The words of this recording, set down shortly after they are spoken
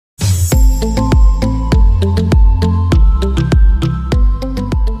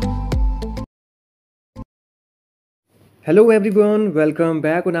Hello everyone, welcome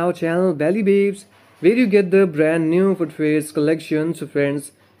back on our channel Belly Babes, where you get the brand new footwears collection. So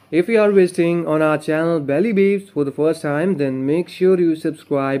friends, if you are visiting on our channel Belly Babes for the first time, then make sure you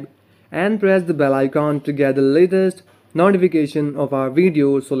subscribe and press the bell icon to get the latest notification of our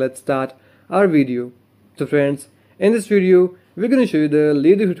videos. So let's start our video. So friends, in this video, we're going to show you the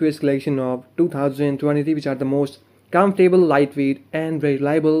latest footwears collection of 2023, which are the most comfortable, lightweight and very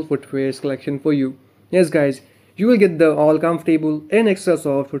reliable footwears collection for you. Yes guys, you will get the all comfortable and extra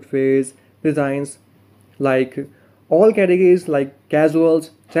soft footwears designs like all categories like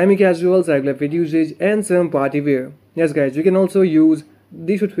casuals, semi-casuals, regular fit usage and some party wear. Yes guys, you can also use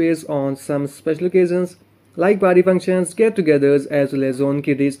these footwears on some special occasions like party functions, get-togethers as well as on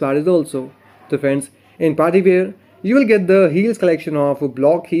kiddies parties also. So friends, in party wear you will get the heels collection of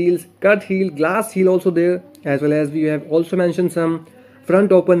block heels, cut heel, glass heel also there, as well as we have also mentioned some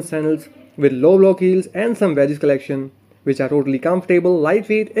front open sandals with low block heels and some wedges collection which are totally comfortable,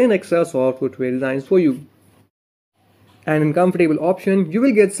 lightweight and extra soft footwear designs for you. And in comfortable option you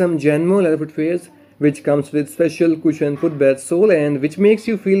will get some Genmo leather footwears which comes with special cushion footbed sole and which makes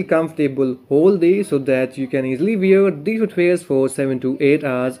you feel comfortable whole day, so that you can easily wear these footwears for 7 to 8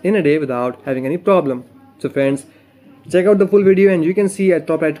 hours in a day without having any problem. So friends, check out the full video and you can see at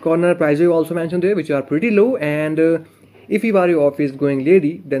top right corner prices also mentioned there which are pretty low, and if you are your office going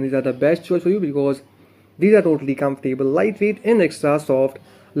lady, then these are the best choice for you because these are totally comfortable, lightweight and extra soft,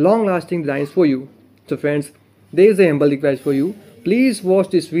 long lasting designs for you. So friends, there is a humble request for you. Please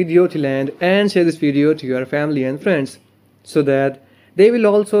watch this video till end and share this video to your family and friends so that they will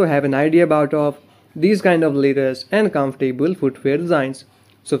also have an idea about these kind of latest and comfortable footwear designs.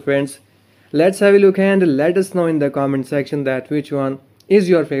 So friends, let's have a look and let us know in the comment section that which one is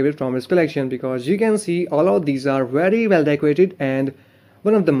your favorite from this collection, because you can see all of these are very well decorated and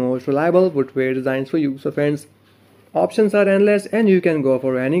one of the most reliable footwear designs for you. So friends, options are endless and you can go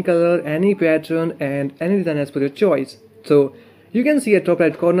for any color, any pattern and any design as per your choice. So you can see at top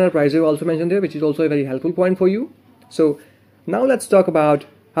right corner prices also mentioned there, which is also a very helpful point for you. So now let's talk about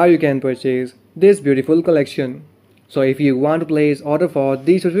how you can purchase this beautiful collection. So if you want to place order for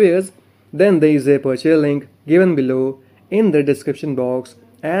these footwears, then there is a purchase link given below in the description box.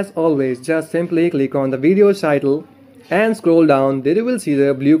 As always, just simply click on the video title and scroll down. There you will see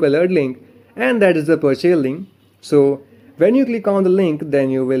the blue colored link and that is the purchase link. So when you click on the link, then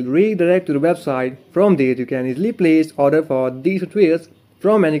you will redirect to the website. From there you can easily place order for these footwears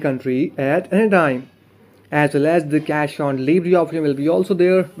from any country at any time, as well as the cash on delivery option will be also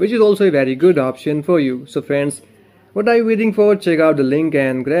there, which is also a very good option for you. So friends, what are you waiting for? Check out the link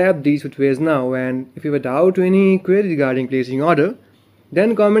and grab these footwears now. And if you have a doubt or any query regarding placing order,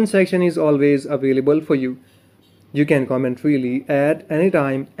 then comment section is always available for you. You can comment freely at any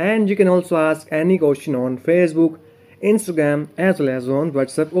time and you can also ask any question on Facebook, Instagram as well as on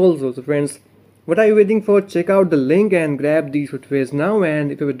WhatsApp also. So friends, what are you waiting for? Check out the link and grab these footwears now. And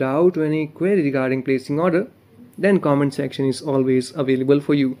if you have a doubt or any query regarding placing order, then comment section is always available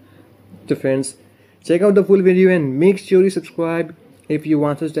for you. So friends, check out the full video and make sure you subscribe if you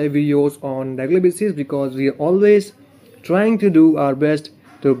want such type videos on regular basis, because we are always trying to do our best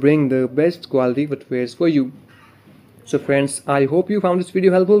to bring the best quality footwears for you. So friends, I hope you found this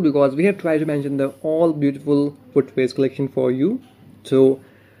video helpful because we have tried to mention the all beautiful footwears collection for you. So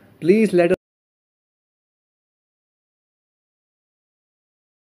please let us